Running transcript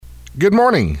Good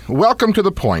morning. Welcome to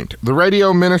The Point, the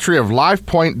radio ministry of Life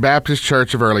Point Baptist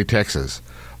Church of Early, Texas.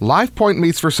 Life Point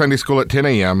meets for Sunday school at 10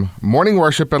 a.m., morning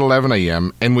worship at 11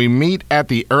 a.m., and we meet at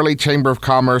the Early Chamber of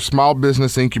Commerce Small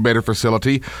Business Incubator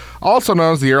Facility, also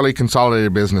known as the Early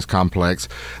Consolidated Business Complex.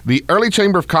 The Early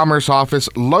Chamber of Commerce office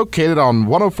located on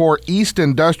 104 East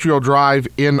Industrial Drive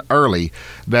in Early.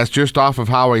 That's just off of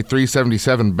Highway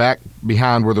 377 back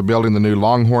behind where they're building the new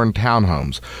Longhorn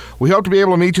townhomes. We hope to be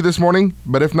able to meet you this morning,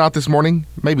 but if not this morning,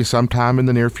 maybe sometime in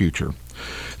the near future.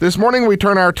 This morning we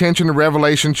turn our attention to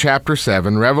Revelation chapter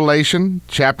 7. Revelation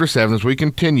chapter 7 as we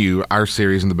continue our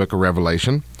series in the book of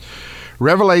Revelation.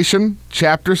 Revelation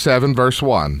chapter 7 verse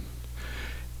 1.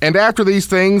 And after these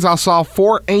things I saw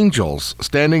 4 angels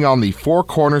standing on the 4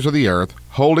 corners of the earth,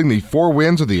 holding the 4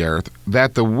 winds of the earth,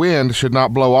 that the wind should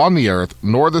not blow on the earth,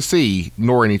 nor the sea,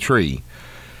 nor any tree.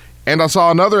 And I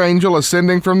saw another angel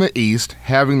ascending from the east,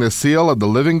 having the seal of the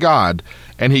living God,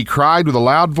 and he cried with a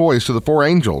loud voice to the 4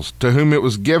 angels, to whom it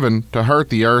was given to hurt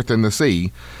the earth and the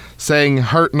sea, saying,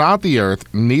 Hurt not the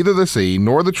earth, neither the sea,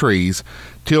 nor the trees,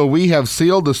 till we have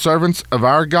sealed the servants of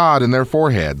our God in their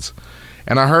foreheads.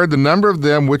 And I heard the number of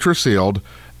them which were sealed,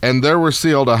 and there were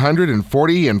sealed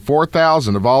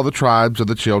 144,000 of all the tribes of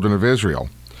the children of Israel.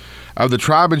 Of the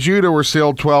tribe of Judah were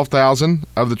sealed 12,000.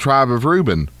 Of the tribe of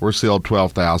Reuben were sealed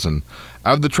 12,000.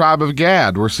 Of the tribe of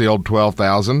Gad were sealed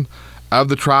 12,000. Of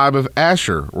the tribe of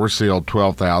Asher were sealed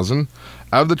 12,000.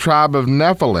 Of the tribe of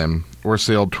Nephilim were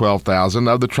sealed 12,000.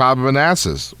 Of the tribe of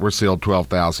Manasseh were sealed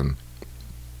 12,000.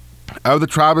 Of the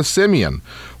tribe of Simeon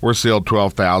were sealed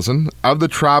 12,000. Of the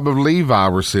tribe of Levi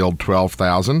were sealed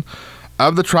 12,000.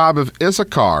 Of the tribe of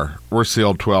Issachar were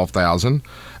sealed 12,000.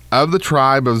 Of the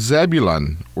tribe of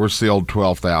Zebulun were sealed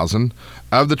 12,000.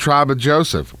 Of the tribe of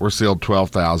Joseph were sealed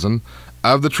 12,000.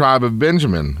 Of the tribe of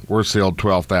Benjamin were sealed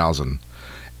 12,000.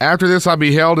 After this I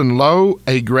beheld, and lo,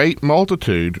 a great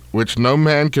multitude, which no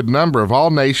man could number, of all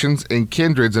nations and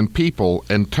kindreds and people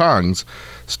and tongues,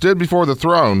 stood before the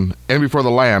throne and before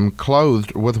the Lamb,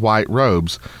 clothed with white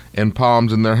robes, and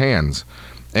palms in their hands,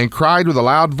 and cried with a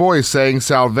loud voice, saying,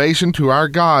 Salvation to our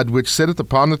God, which sitteth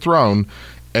upon the throne,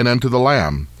 and unto the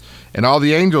Lamb. And all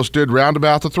the angels stood round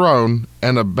about the throne,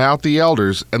 and about the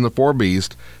elders and the 4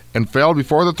 beasts, and fell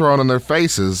before the throne on their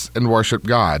faces, and worshipped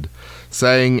God,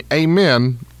 saying,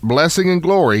 Amen, blessing and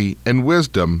glory, and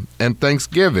wisdom, and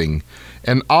thanksgiving,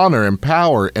 and honor, and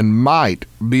power, and might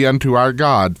be unto our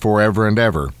God forever and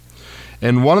ever.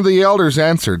 And one of the elders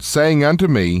answered, saying unto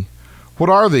me, What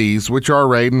are these which are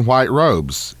arrayed in white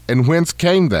robes, and whence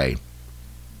came they?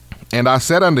 And I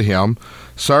said unto him,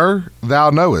 Sir, thou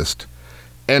knowest.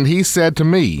 And he said to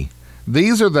me,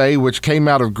 These are they which came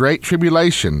out of great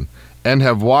tribulation, and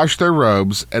have washed their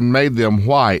robes, and made them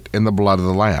white in the blood of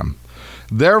the Lamb.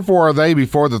 Therefore are they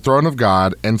before the throne of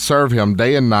God, and serve him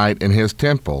day and night in his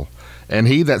temple. And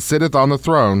he that sitteth on the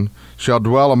throne shall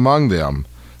dwell among them.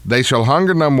 They shall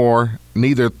hunger no more,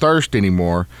 neither thirst any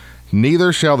more,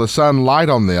 neither shall the sun light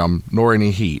on them, nor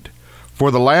any heat. For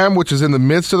the Lamb which is in the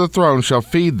midst of the throne shall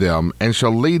feed them, and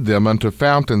shall lead them unto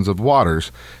fountains of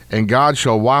waters, and God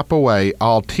shall wipe away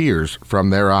all tears from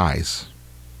their eyes.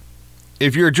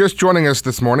 If you're just joining us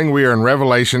this morning, we are in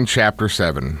Revelation chapter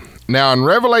 7. Now, in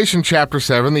Revelation chapter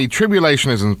 7, the tribulation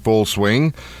is in full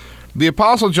swing. The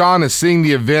Apostle John is seeing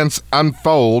the events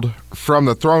unfold from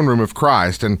the throne room of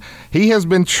Christ, and he has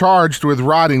been charged with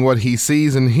writing what he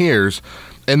sees and hears,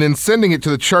 and then sending it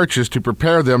to the churches to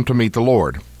prepare them to meet the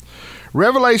Lord.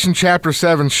 Revelation chapter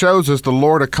 7 shows us the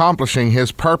Lord accomplishing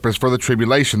his purpose for the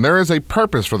tribulation. There is a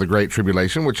purpose for the great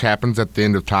tribulation, which happens at the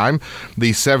end of time,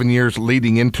 the 7 years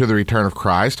leading into the return of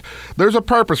Christ. There's a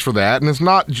purpose for that, and it's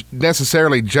not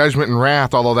necessarily judgment and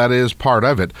wrath, although that is part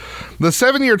of it. The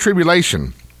 7-year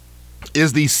tribulation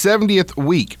is the 70th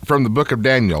week from the book of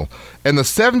Daniel, and the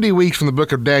 70 weeks from the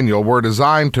book of Daniel were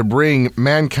designed to bring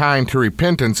mankind to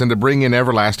repentance and to bring in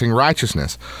everlasting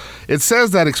righteousness. It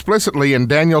says that explicitly in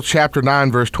Daniel chapter 9,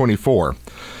 verse 24.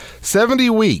 70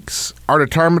 weeks are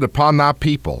determined upon thy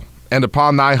people and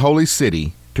upon thy holy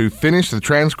city to finish the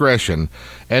transgression,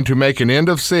 and to make an end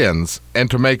of sins, and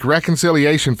to make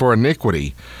reconciliation for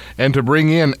iniquity, and to bring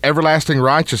in everlasting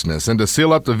righteousness, and to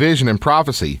seal up the vision and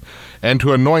prophecy, and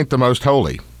to anoint the most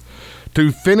holy.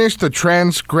 To finish the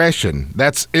transgression,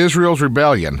 that's Israel's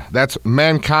rebellion, that's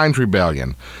mankind's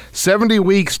rebellion. 70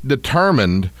 weeks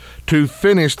determined to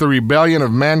finish the rebellion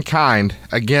of mankind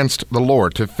against the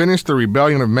Lord, to finish the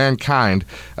rebellion of mankind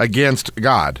against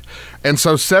God. And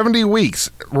so 70 weeks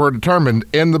were determined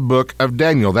in the book of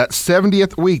Daniel. That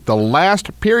 70th week, the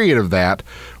last period of that,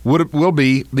 will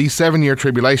be the 7-year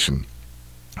tribulation.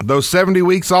 Those 70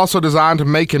 weeks also designed to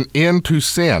make an end to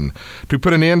sin, to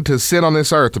put an end to sin on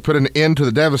this earth, to put an end to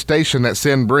the devastation that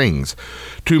sin brings,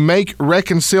 to make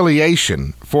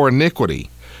reconciliation for iniquity,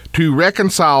 to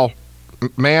reconcile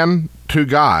man to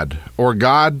God, or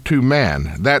God to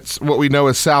man. That's what we know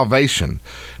as salvation.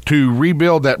 To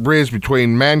rebuild that bridge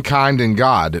between mankind and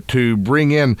God, to bring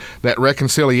in that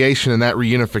reconciliation and that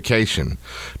reunification,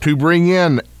 to bring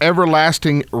in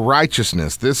everlasting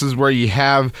righteousness. This is where you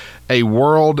have a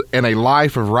world and a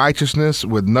life of righteousness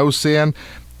with no sin,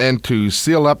 and to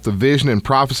seal up the vision and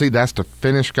prophecy, that's to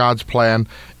finish God's plan,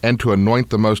 and to anoint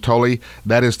the most holy,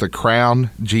 that is to crown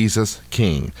Jesus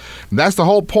king. That's the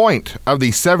whole point of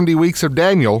the 70 weeks of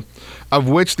Daniel, of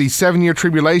which the 7-year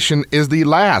tribulation is the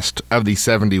last of the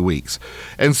 70 weeks.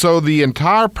 And so the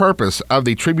entire purpose of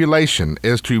the tribulation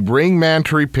is to bring man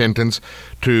to repentance,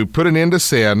 to put an end to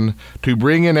sin, to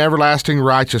bring in everlasting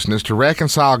righteousness, to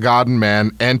reconcile God and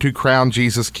man, and to crown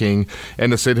Jesus king,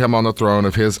 and to sit him on the throne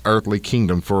of his earthly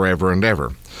kingdom forever and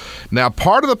ever. Now,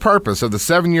 part of the purpose of the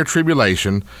 7-year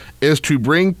tribulation is to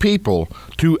bring people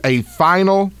to a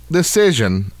final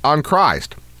decision on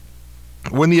Christ.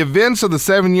 When the events of the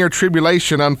 7-year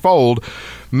tribulation unfold,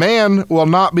 man will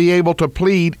not be able to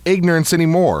plead ignorance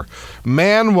anymore.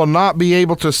 Man will not be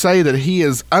able to say that he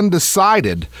is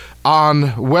undecided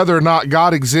on whether or not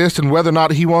God exists and whether or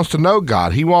not he wants to know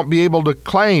God. He won't be able to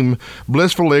claim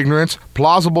blissful ignorance,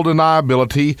 plausible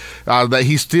deniability, that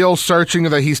he's still searching or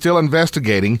that he's still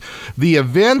investigating. The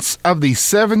events of the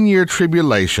 7-year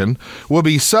tribulation will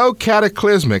be so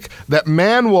cataclysmic that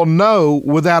man will know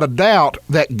without a doubt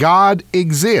that God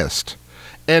exists.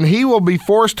 And he will be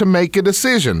forced to make a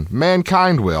decision.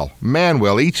 Mankind will. Man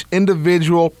will. Each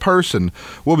individual person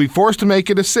will be forced to make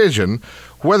a decision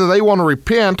whether they want to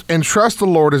repent and trust the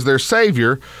Lord as their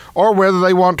Savior, or whether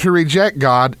they want to reject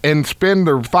God and spend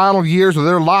the final years of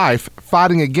their life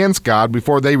fighting against God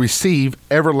before they receive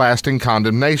everlasting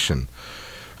condemnation.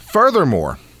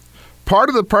 Furthermore, part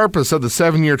of the purpose of the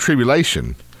 7-year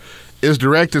tribulation is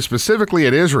directed specifically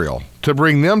at Israel, to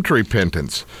bring them to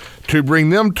repentance, to bring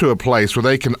them to a place where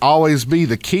they can always be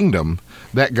the kingdom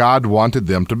that God wanted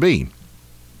them to be.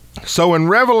 So in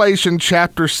Revelation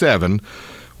chapter 7,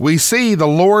 we see the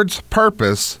Lord's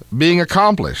purpose being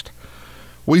accomplished.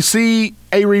 We see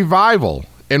a revival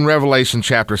in Revelation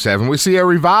chapter 7. We see a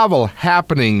revival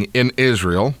happening in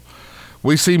Israel.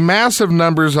 We see massive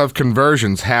numbers of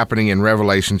conversions happening in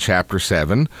Revelation chapter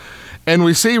 7. And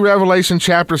we see Revelation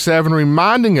chapter 7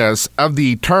 reminding us of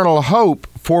the eternal hope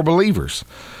for believers.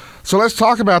 So let's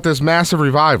talk about this massive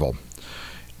revival.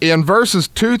 In verses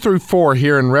 2 through 4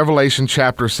 here in Revelation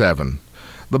chapter 7,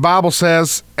 the Bible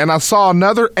says, "And I saw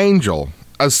another angel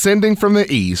ascending from the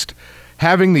east,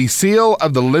 having the seal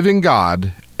of the living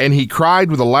God, and he cried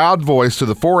with a loud voice to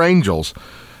the 4 angels,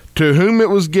 to whom it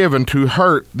was given to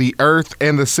hurt the earth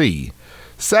and the sea,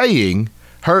 saying,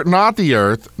 Hurt not the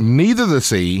earth, neither the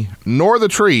sea, nor the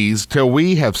trees, till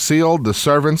we have sealed the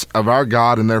servants of our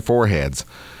God in their foreheads.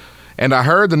 And I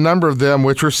heard the number of them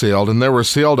which were sealed, and there were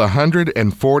sealed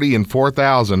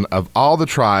 144,000 of all the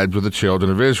tribes of the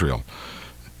children of Israel."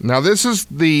 Now this is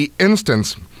the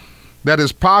instance that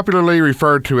is popularly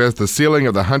referred to as the sealing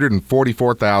of the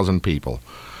 144,000 people.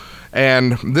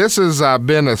 And this has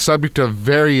been a subject of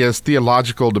various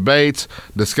theological debates,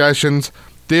 discussions,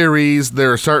 theories.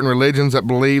 There are certain religions that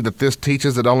believe that this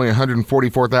teaches that only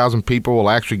 144,000 people will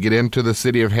actually get into the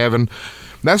city of heaven.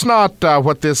 That's not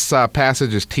what this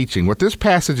passage is teaching. What this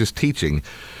passage is teaching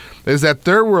is that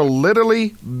there will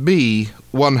literally be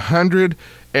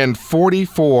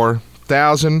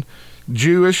 144,000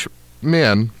 Jewish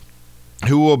men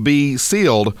who will be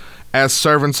sealed as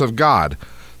servants of God.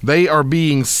 They are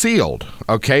being sealed,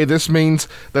 okay? This means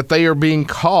that they are being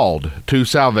called to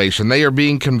salvation. They are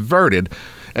being converted,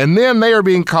 and then they are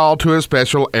being called to a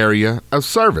special area of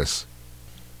service.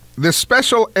 This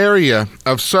special area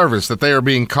of service that they are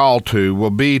being called to will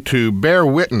be to bear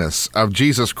witness of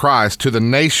Jesus Christ to the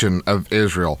nation of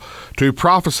Israel, to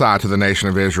prophesy to the nation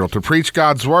of Israel, to preach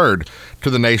God's word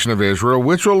to the nation of Israel,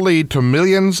 which will lead to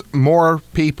millions more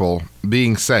people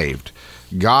being saved.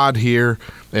 God here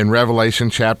in Revelation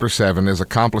chapter 7 is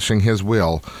accomplishing his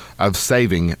will of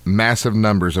saving massive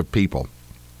numbers of people.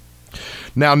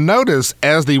 Now notice,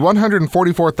 as the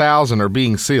 144,000 are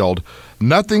being sealed,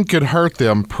 nothing could hurt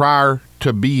them prior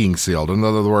to being sealed. In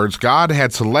other words, God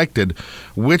had selected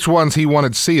which ones he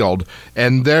wanted sealed,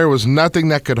 and there was nothing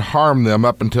that could harm them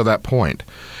up until that point.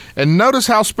 And notice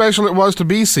how special it was to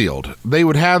be sealed. They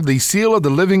would have the seal of the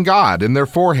living God in their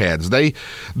foreheads. They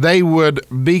would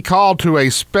be called to a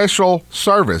special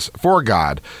service for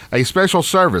God, a special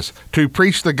service to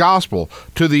preach the gospel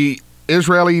to the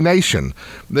Israeli nation.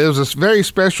 There was this very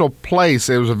special place.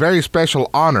 It was a very special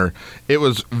honor. It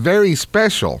was very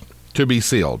special to be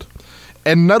sealed.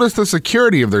 And notice the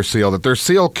security of their seal, that their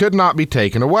seal could not be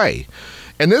taken away.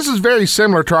 And this is very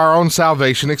similar to our own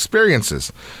salvation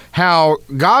experiences. How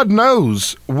God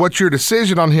knows what your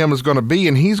decision on Him is going to be,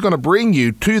 and He's going to bring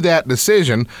you to that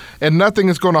decision, and nothing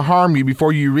is going to harm you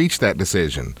before you reach that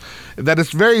decision. That it's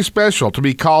very special to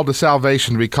be called to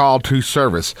salvation, to be called to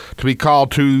service, to be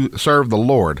called to serve the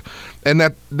Lord. And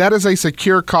that is a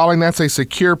secure calling, that's a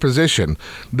secure position,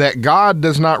 that God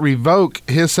does not revoke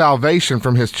His salvation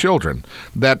from His children,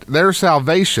 that their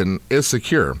salvation is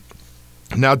secure.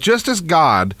 Now, just as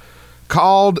God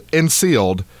called and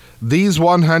sealed these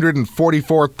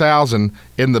 144,000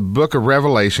 in the book of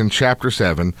Revelation, chapter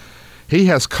 7, He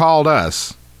has called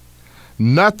us.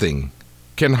 Nothing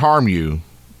can harm you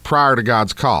prior to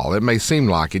God's call. It may seem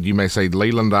like it. You may say,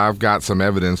 Leland, I've got some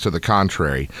evidence to the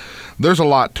contrary. There's a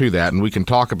lot to that, and we can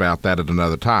talk about that at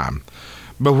another time.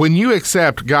 But when you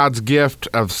accept God's gift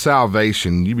of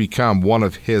salvation, you become one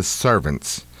of His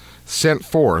servants, sent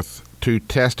forth to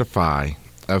testify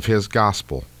of His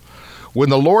gospel. When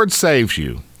the Lord saves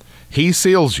you, He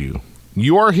seals you.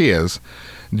 You are His.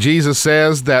 Jesus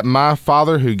says that my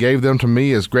Father who gave them to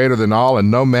me is greater than all, and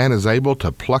no man is able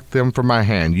to pluck them from my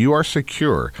hand. You are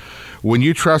secure. When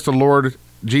you trust the Lord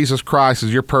Jesus Christ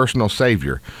as your personal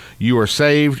Savior, you are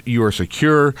saved, you are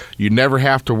secure, you never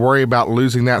have to worry about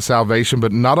losing that salvation.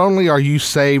 But not only are you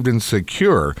saved and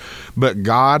secure, but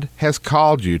God has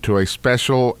called you to a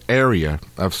special area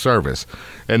of service.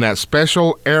 And that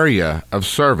special area of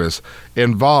service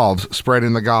involves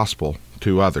spreading the gospel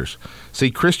to others.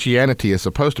 See, Christianity is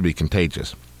supposed to be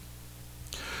contagious.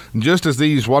 Just as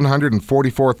these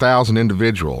 144,000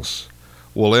 individuals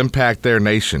will impact their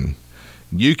nation,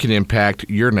 you can impact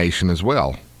your nation as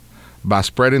well by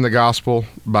spreading the gospel,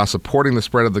 by supporting the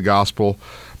spread of the gospel,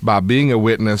 by being a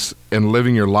witness and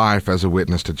living your life as a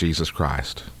witness to Jesus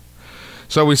Christ.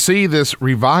 So we see this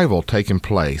revival taking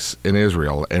place in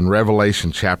Israel in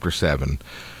Revelation chapter 7.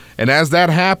 And as that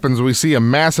happens, we see a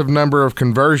massive number of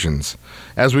conversions.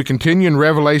 As we continue in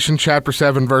Revelation chapter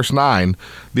 7, verse 9,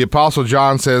 the Apostle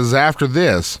John says, "After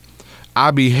this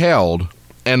I beheld,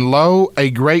 and lo, a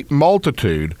great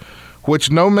multitude,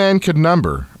 which no man could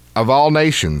number, of all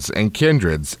nations and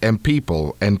kindreds and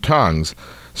people and tongues,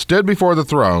 stood before the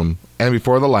throne and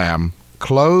before the Lamb,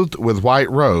 clothed with white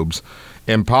robes,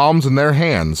 and palms in their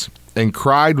hands, and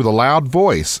cried with a loud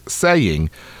voice, saying,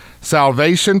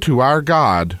 Salvation to our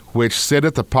God, which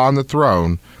sitteth upon the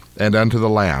throne, and unto the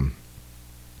Lamb."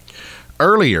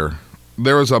 Earlier,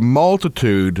 there was a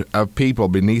multitude of people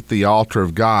beneath the altar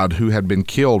of God who had been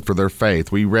killed for their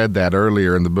faith. We read that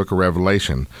earlier in the book of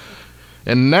Revelation.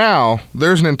 And now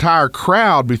there's an entire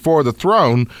crowd before the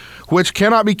throne which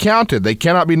cannot be counted. They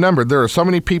cannot be numbered. There are so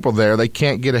many people there, they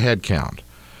can't get a head count.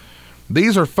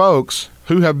 These are folks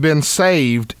who have been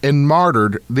saved and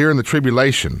martyred during the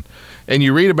tribulation. And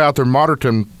you read about their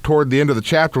martyrdom toward the end of the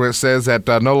chapter where it says that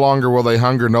no longer will they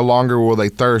hunger, no longer will they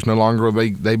thirst, no longer will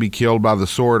they be killed by the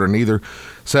sword, or neither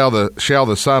shall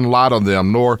the sun light on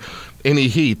them, nor any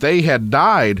heat. They had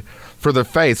died for the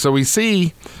faith. So we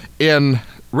see in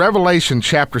Revelation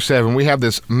chapter 7, we have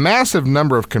this massive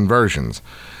number of conversions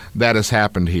that has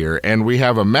happened here, and we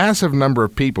have a massive number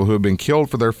of people who have been killed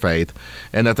for their faith,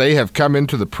 and that they have come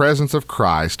into the presence of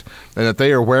Christ, and that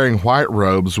they are wearing white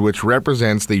robes, which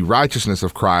represents the righteousness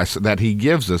of Christ that He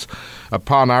gives us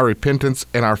upon our repentance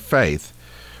and our faith.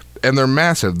 And they're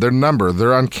massive, their number,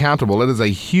 they're uncountable. It is a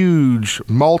huge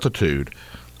multitude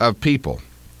of people.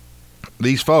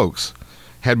 These folks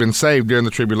had been saved during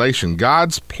the tribulation.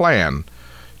 God's plan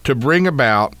to bring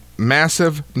about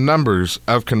massive numbers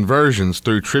of conversions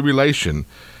through tribulation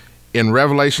in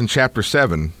Revelation chapter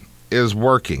 7 is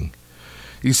working.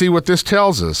 You see, what this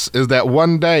tells us is that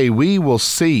one day we will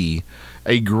see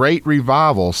a great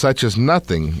revival such as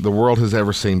nothing the world has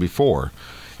ever seen before.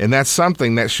 And that's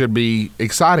something that should be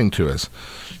exciting to us.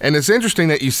 And it's interesting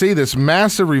that you see this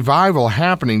massive revival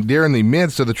happening during the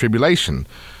midst of the tribulation.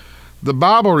 The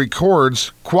Bible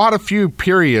records quite a few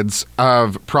periods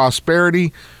of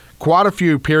prosperity, quite a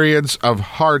few periods of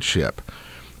hardship.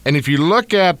 And if you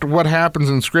look at what happens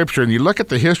in Scripture and you look at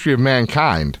the history of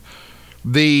mankind,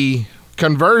 the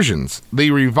conversions,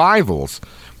 the revivals,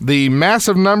 the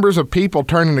massive numbers of people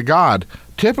turning to God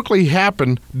typically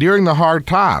happen during the hard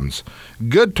times.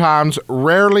 Good times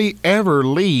rarely ever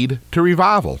lead to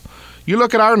revival. You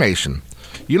look at our nation.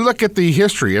 You look at the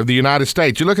history of the United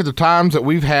States. You look at the times that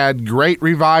we've had great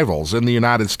revivals in the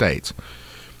United States.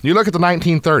 You look at the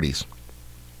 1930s.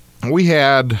 We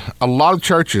had a lot of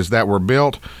churches that were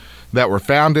built, that were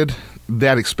founded,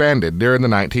 that expanded during the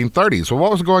 1930s. Well,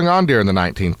 what was going on during the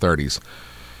 1930s?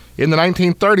 In the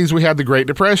 1930s, we had the Great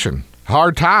Depression,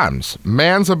 hard times.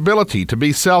 Man's ability to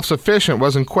be self-sufficient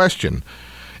was in question.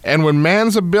 And when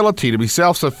man's ability to be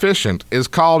self-sufficient is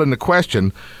called into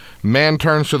question, man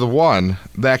turns to the one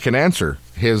that can answer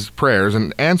his prayers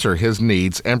and answer his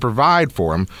needs and provide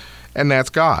for him, and that's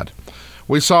God.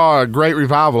 We saw a great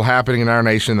revival happening in our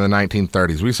nation in the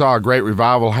 1930s. We saw a great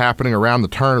revival happening around the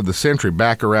turn of the century,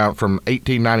 back around from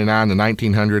 1899 to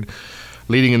 1900,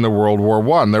 leading into World War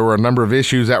I. There were a number of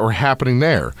issues that were happening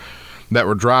there that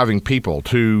were driving people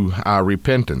to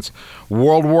repentance.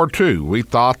 World War II, we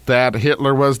thought that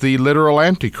Hitler was the literal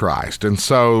Antichrist, and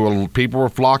so people were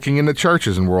flocking into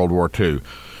churches in World War II.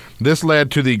 This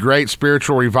led to the great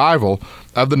spiritual revival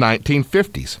of the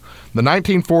 1950s. The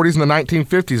 1940s and the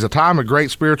 1950s, a time of great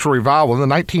spiritual revival. In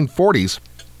the 1940s,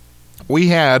 we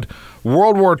had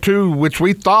World War II, which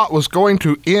we thought was going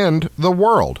to end the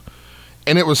world.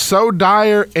 And it was so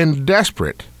dire and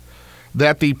desperate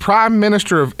that the Prime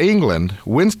Minister of England,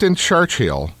 Winston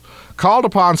Churchill, called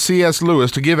upon C.S.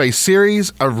 Lewis to give a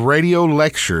series of radio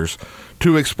lectures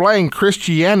to explain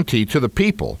Christianity to the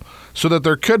people so that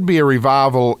there could be a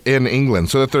revival in England,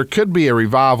 so that there could be a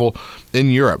revival in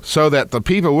Europe, so that the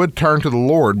people would turn to the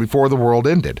Lord before the world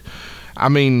ended. I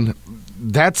mean,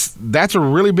 that's a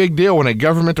really big deal when a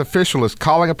government official is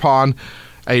calling upon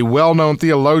a well-known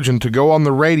theologian to go on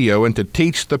the radio and to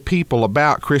teach the people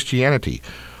about Christianity.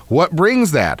 What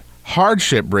brings that?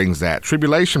 Hardship brings that.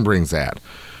 Tribulation brings that.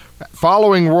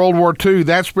 Following World War II,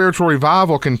 that spiritual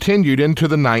revival continued into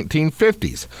the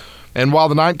 1950s. And while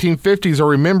the 1950s are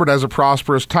remembered as a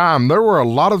prosperous time, there were a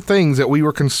lot of things that we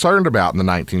were concerned about in the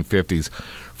 1950s,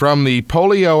 from the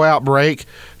polio outbreak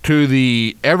to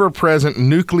the ever-present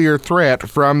nuclear threat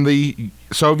from the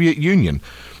Soviet Union.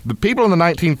 The people in the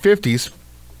 1950s,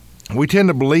 we tend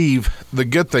to believe the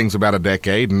good things about a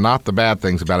decade and not the bad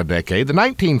things about a decade. The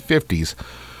 1950s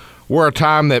were a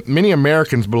time that many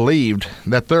Americans believed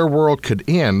that their world could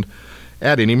end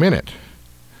at any minute.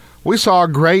 We saw a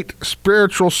great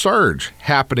spiritual surge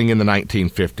happening in the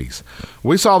 1950s.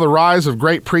 We saw the rise of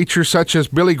great preachers such as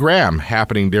Billy Graham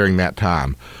happening during that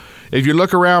time. If you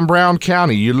look around Brown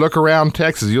County, you look around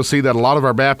Texas, you'll see that a lot of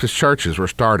our Baptist churches were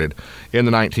started in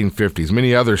the 1950s.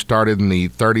 Many others started in the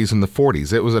 30s and the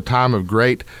 40s. It was a time of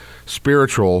great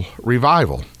spiritual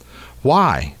revival.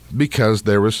 Why? Because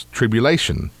there was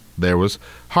tribulation. There was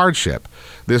hardship.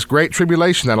 This great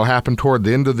tribulation that'll happen toward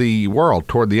the end of the world,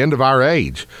 toward the end of our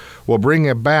age, will bring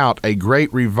about a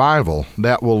great revival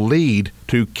that will lead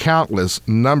to countless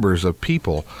numbers of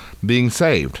people being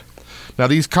saved. Now,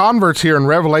 these converts here in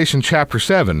Revelation chapter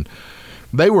 7,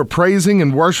 they were praising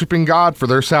and worshiping God for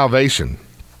their salvation.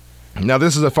 Now,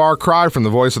 this is a far cry from the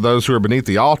voice of those who are beneath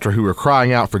the altar who are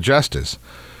crying out for justice.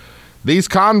 These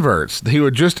converts who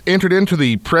had just entered into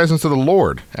the presence of the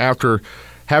Lord after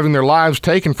having their lives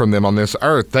taken from them on this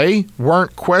earth, they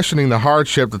weren't questioning the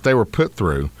hardship that they were put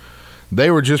through. They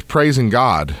were just praising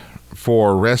God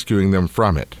for rescuing them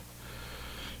from it.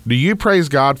 Do you praise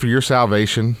God for your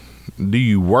salvation? Do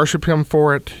you worship Him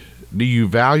for it? Do you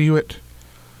value it?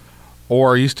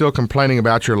 Or are you still complaining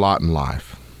about your lot in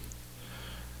life?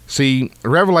 See,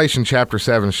 Revelation chapter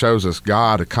 7 shows us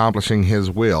God accomplishing His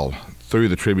will through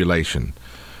the tribulation.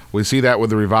 We see that with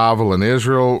the revival in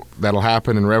Israel that'll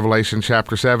happen in Revelation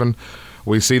chapter 7.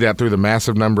 We see that through the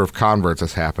massive number of converts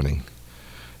that's happening.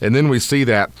 And then we see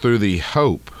that through the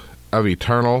hope of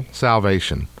eternal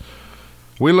salvation.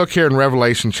 We look here in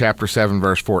Revelation chapter 7,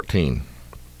 verse 14.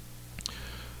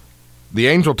 The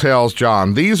angel tells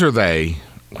John, "These are they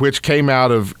which came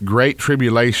out of great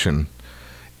tribulation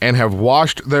and have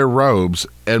washed their robes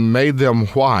and made them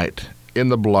white in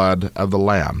the blood of the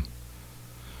Lamb."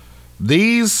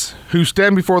 These who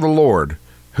stand before the Lord,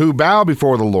 who bow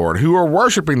before the Lord, who are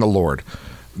worshiping the Lord,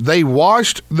 they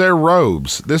washed their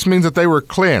robes. This means that they were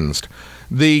cleansed.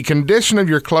 The condition of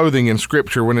your clothing in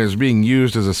Scripture, when it is being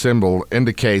used as a symbol,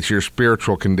 indicates your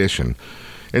spiritual condition.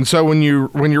 And so when you're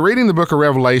reading the book of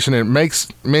Revelation, it makes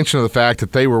mention of the fact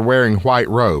that they were wearing white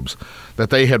robes, that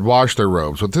they had washed their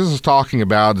robes. What this is talking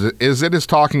about is it is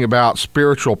talking about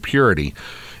spiritual purity.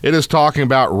 It is talking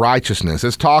about righteousness.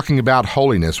 It's talking about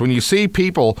holiness. When you see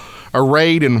people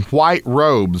arrayed in white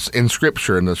robes in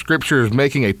Scripture, and the Scripture is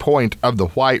making a point of the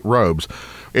white robes,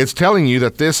 it's telling you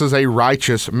that this is a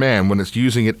righteous man when it's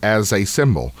using it as a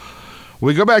symbol.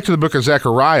 We go back to the book of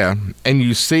Zechariah, and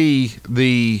you see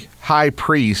the high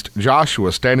priest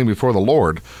Joshua standing before the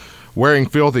Lord wearing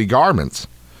filthy garments,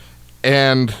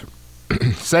 and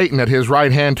Satan at his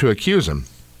right hand to accuse him.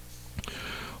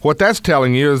 What that's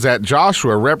telling you is that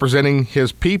Joshua, representing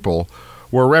his people,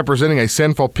 were representing a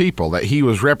sinful people, that he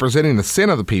was representing the sin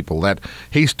of the people, that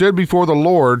he stood before the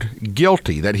Lord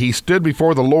guilty, that he stood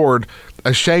before the Lord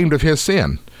ashamed of his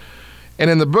sin. And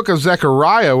in the book of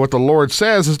Zechariah, what the Lord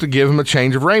says is to give him a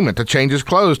change of raiment, to change his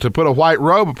clothes, to put a white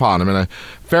robe upon him and a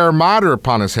fair mitre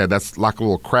upon his head. That's like a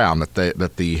little crown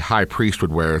that the high priest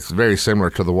would wear. It's very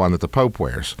similar to the one that the Pope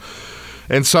wears.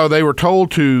 And so they were told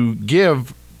to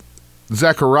give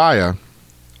Zechariah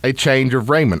a change of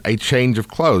raiment, a change of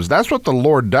clothes. That's what the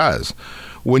Lord does.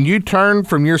 When you turn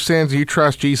from your sins and you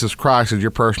trust Jesus Christ as your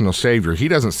personal Savior, he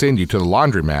doesn't send you to the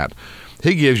laundromat.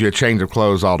 He gives you a change of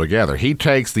clothes altogether. He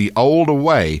takes the old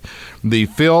away, the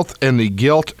filth and the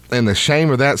guilt and the shame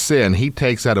of that sin. He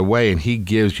takes that away, and he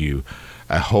gives you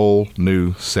a whole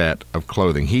new set of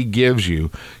clothing. He gives you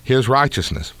his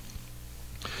righteousness.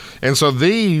 And so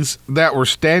these that were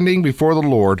standing before the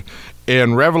Lord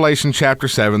in Revelation chapter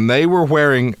 7, they were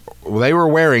wearing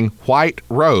white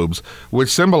robes, which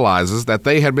symbolizes that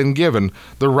they had been given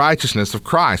the righteousness of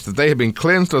Christ, that they had been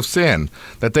cleansed of sin,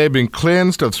 that they had been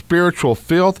cleansed of spiritual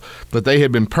filth, that they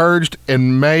had been purged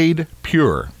and made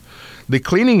pure. The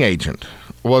cleaning agent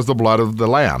was the blood of the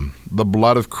Lamb, the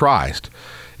blood of Christ.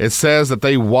 It says that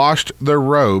they washed their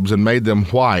robes and made them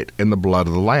white in the blood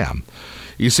of the Lamb.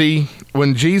 You see,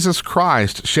 when Jesus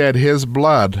Christ shed his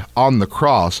blood on the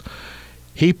cross,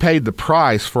 he paid the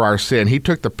price for our sin. He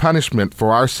took the punishment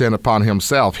for our sin upon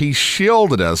himself. He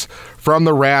shielded us from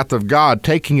the wrath of God,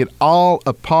 taking it all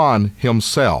upon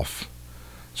himself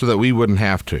so that we wouldn't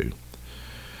have to.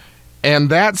 And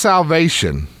that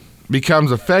salvation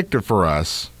becomes effective for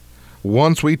us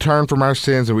once we turn from our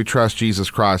sins and we trust Jesus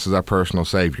Christ as our personal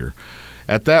Savior.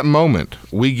 At that moment,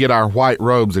 we get our white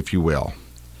robes, if you will,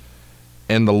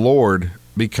 and the Lord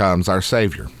becomes our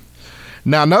Savior.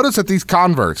 Now, notice that these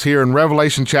converts here in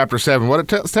Revelation chapter 7, what it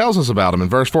tells us about them in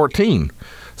verse 14,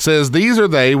 says, "These are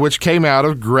they which came out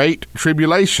of great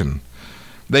tribulation."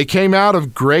 They came out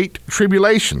of great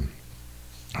tribulation.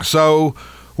 So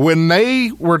when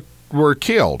they were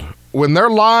killed, when their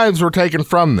lives were taken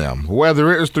from them,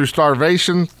 whether it was through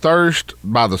starvation, thirst,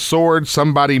 by the sword,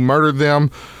 somebody murdered them,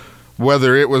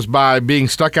 whether it was by being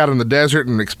stuck out in the desert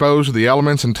and exposed to the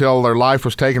elements until their life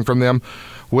was taken from them,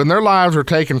 when their lives were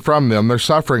taken from them, their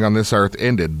suffering on this earth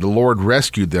ended. The Lord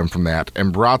rescued them from that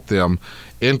and brought them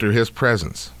into his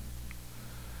presence.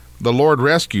 The Lord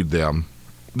rescued them.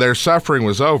 Their suffering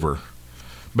was over.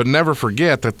 But never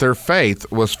forget that their faith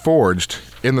was forged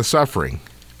in the suffering.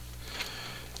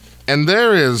 And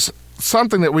there is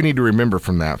something that we need to remember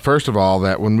from that. First of all,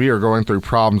 that when we are going through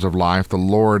problems of life, the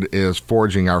Lord is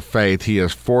forging our faith. He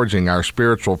is forging our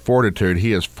spiritual fortitude.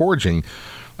 He is forging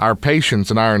our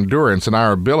patience and our endurance and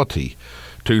our ability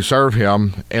to serve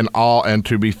him in all, and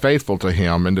to be faithful to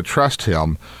him and to trust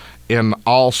him in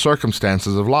all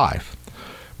circumstances of life.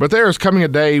 But there is coming a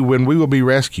day when we will be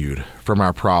rescued from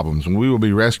our problems, and we will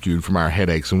be rescued from our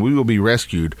headaches, and we will be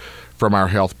rescued from our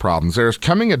health problems. There is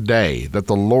coming a day that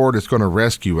the Lord is going to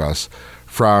rescue us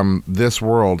from this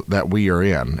world that we are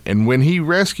in. And when he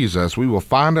rescues us, we will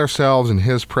find ourselves in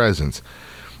his presence,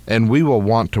 and we will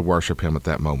want to worship him at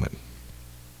that moment.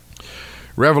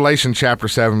 Revelation chapter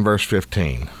 7, verse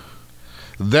 15.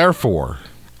 "Therefore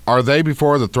are they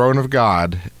before the throne of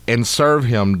God, and serve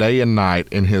him day and night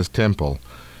in his temple,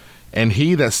 and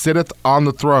he that sitteth on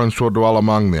the throne shall dwell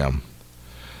among them."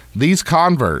 These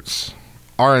converts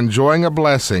are enjoying a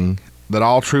blessing that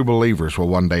all true believers will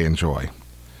one day enjoy.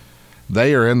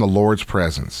 They are in the Lord's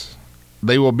presence.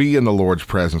 They will be in the Lord's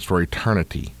presence for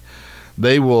eternity.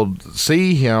 They will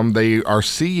see him, they are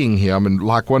seeing him, and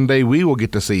like one day we will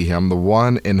get to see him, the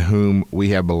one in whom we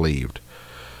have believed.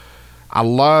 I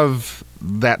love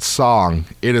that song,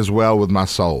 "It Is Well With My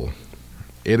Soul."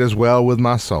 It is well with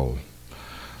my soul.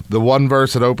 The one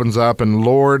verse that opens up, "And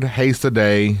Lord, haste the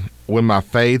day when my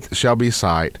faith shall be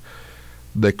sight,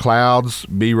 the clouds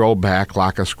be rolled back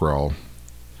like a scroll.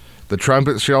 The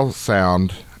trumpet shall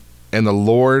sound, and the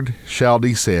Lord shall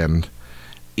descend.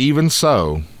 Even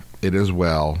so, it is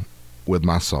well with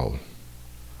my soul."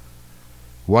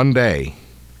 One day,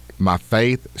 my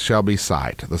faith shall be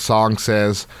sight. The song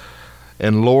says,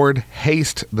 "And Lord,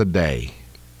 haste the day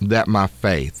that my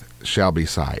faith shall be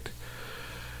sight."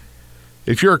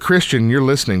 If you're a Christian, you're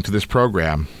listening to this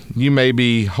program, you may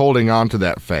be holding on to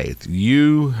that faith.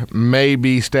 You may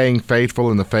be staying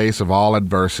faithful in the face of all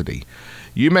adversity.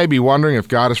 You may be wondering if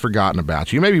God has forgotten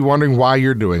about you. You may be wondering why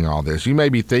you're doing all this. You may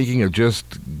be thinking of just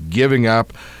giving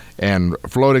up and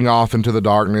floating off into the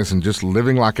darkness and just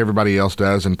living like everybody else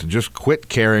does, and to just quit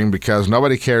caring because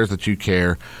nobody cares that you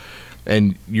care.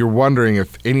 And you're wondering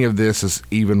if any of this is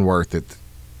even worth it.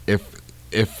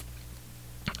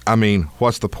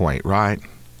 What's the point, right?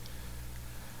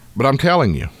 But I'm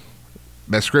telling you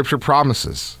that Scripture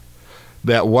promises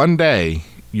that one day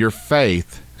your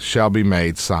faith shall be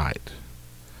made sight.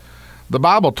 The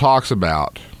Bible talks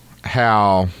about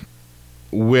how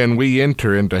when we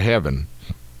enter into heaven,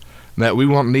 that we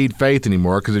won't need faith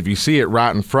anymore, because if you see it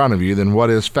right in front of you, then what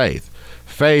is faith?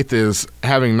 Faith is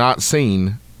having not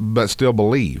seen, but still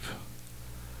believe.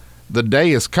 The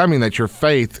day is coming that your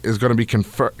faith is going to be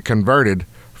converted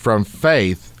from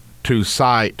faith to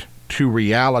sight to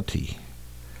reality.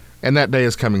 And that day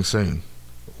is coming soon.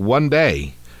 One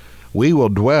day, we will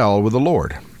dwell with the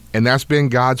Lord. And that's been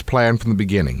God's plan from the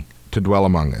beginning, to dwell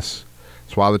among us.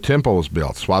 That's why the temple was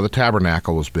built. That's why the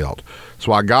tabernacle was built. That's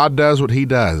why God does what he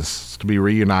does, to be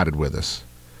reunited with us.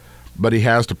 But he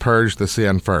has to purge the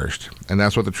sin first. And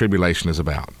that's what the tribulation is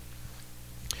about.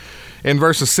 In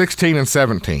verses 16 and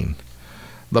 17,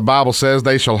 the Bible says,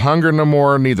 "They shall hunger no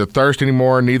more, neither thirst any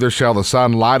more, neither shall the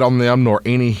sun light on them, nor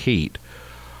any heat.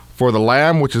 For the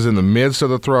Lamb which is in the midst of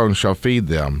the throne shall feed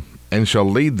them, and shall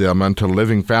lead them unto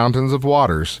living fountains of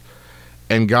waters,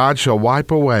 and God shall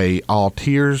wipe away all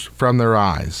tears from their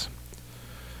eyes."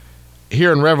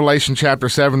 Here in Revelation chapter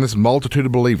 7, this multitude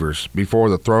of believers before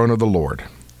the throne of the Lord.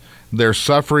 Their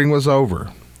suffering was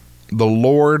over. The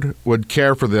Lord would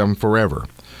care for them forever.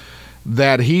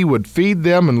 That he would feed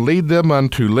them and lead them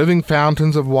unto living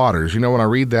fountains of waters. You know, when I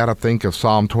read that, I think of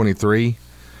Psalm 23.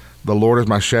 "The Lord is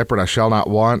my shepherd, I shall not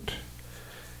want.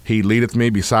 He leadeth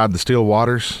me beside the still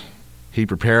waters. He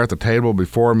prepareth a table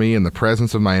before me in the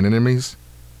presence of mine enemies."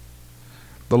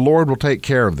 The Lord will take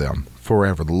care of them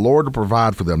forever. The Lord will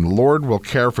provide for them. The Lord will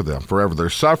care for them forever. Their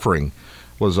suffering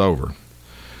was over.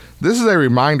 This is a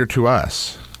reminder to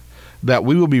us that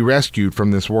we will be rescued from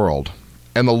this world,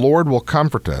 and the Lord will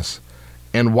comfort us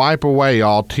and wipe away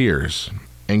all tears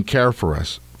and care for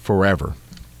us forever.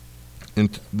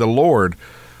 And the Lord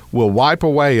will wipe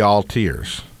away all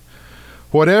tears.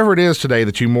 Whatever it is today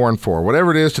that you mourn for,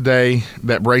 whatever it is today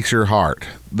that breaks your heart,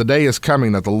 the day is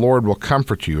coming that the Lord will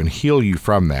comfort you and heal you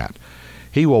from that.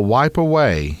 He will wipe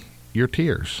away your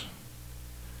tears.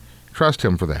 Trust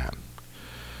him for that.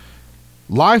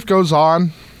 Life goes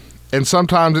on, and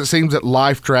sometimes it seems that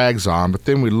life drags on, but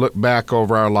then we look back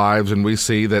over our lives and we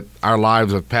see that our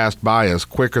lives have passed by us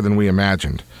quicker than we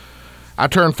imagined. I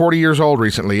turned 40 years old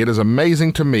recently. It is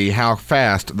amazing to me how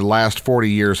fast the last 40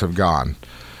 years have gone.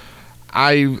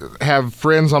 I have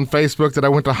friends on Facebook that I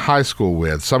went to high school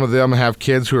with. Some of them have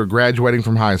kids who are graduating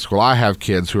from high school. I have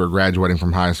kids who are graduating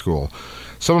from high school.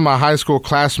 Some of my high school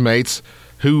classmates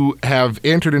who have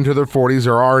entered into their 40s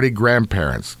are already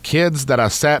grandparents. Kids that I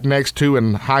sat next to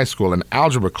in high school in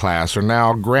algebra class are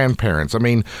now grandparents. I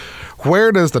mean,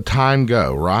 where does the time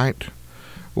go, right?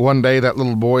 One day that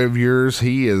little boy of yours,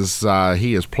 he is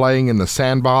playing in the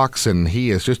sandbox and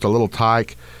he is just a little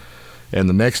tyke, and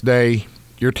the next day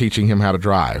you're teaching him how to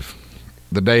drive.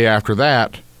 The day after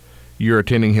that, you're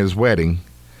attending his wedding,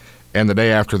 and the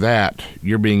day after that,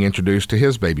 you're being introduced to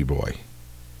his baby boy.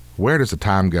 Where does the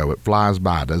time go? It flies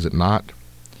by, does it not?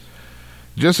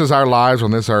 Just as our lives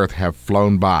on this earth have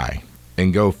flown by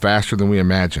and go faster than we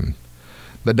imagine,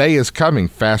 the day is coming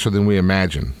faster than we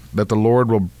imagine that the Lord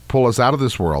will pull us out of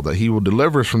this world, that he will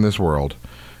deliver us from this world,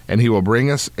 and he will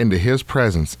bring us into his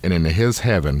presence and into his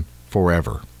heaven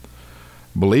forever.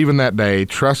 Believe in that day,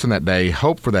 trust in that day,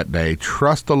 hope for that day,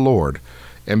 trust the Lord,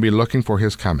 and be looking for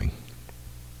his coming.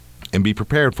 And be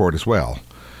prepared for it as well.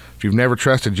 If you've never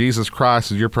trusted Jesus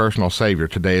Christ as your personal Savior,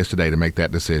 today is today to make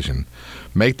that decision.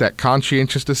 Make that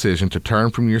conscientious decision to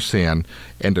turn from your sin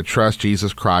and to trust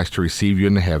Jesus Christ to receive you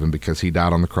into heaven because he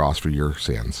died on the cross for your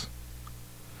sins.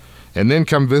 And then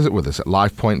come visit with us at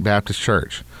Life Point Baptist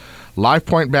Church. Life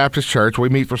Point Baptist Church, we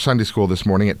meet for Sunday school this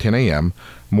morning at 10 a.m.,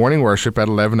 morning worship at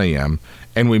 11 a.m.,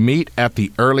 and we meet at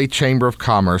the Early Chamber of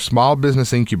Commerce Small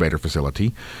Business Incubator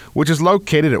Facility, which is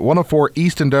located at 104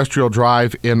 East Industrial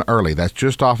Drive in Early. That's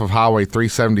just off of Highway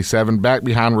 377, back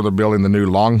behind where they're building the new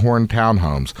Longhorn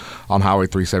Townhomes on Highway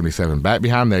 377. Back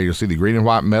behind there, you'll see the green and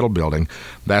white metal building.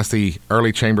 That's the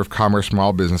Early Chamber of Commerce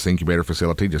Small Business Incubator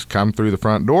Facility. Just come through the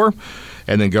front door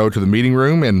and then go to the meeting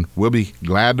room, and we'll be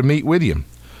glad to meet with you.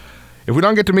 If we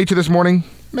don't get to meet you this morning,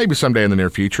 maybe someday in the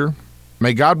near future,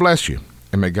 may God bless you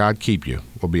and may God keep you,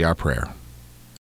 will be our prayer.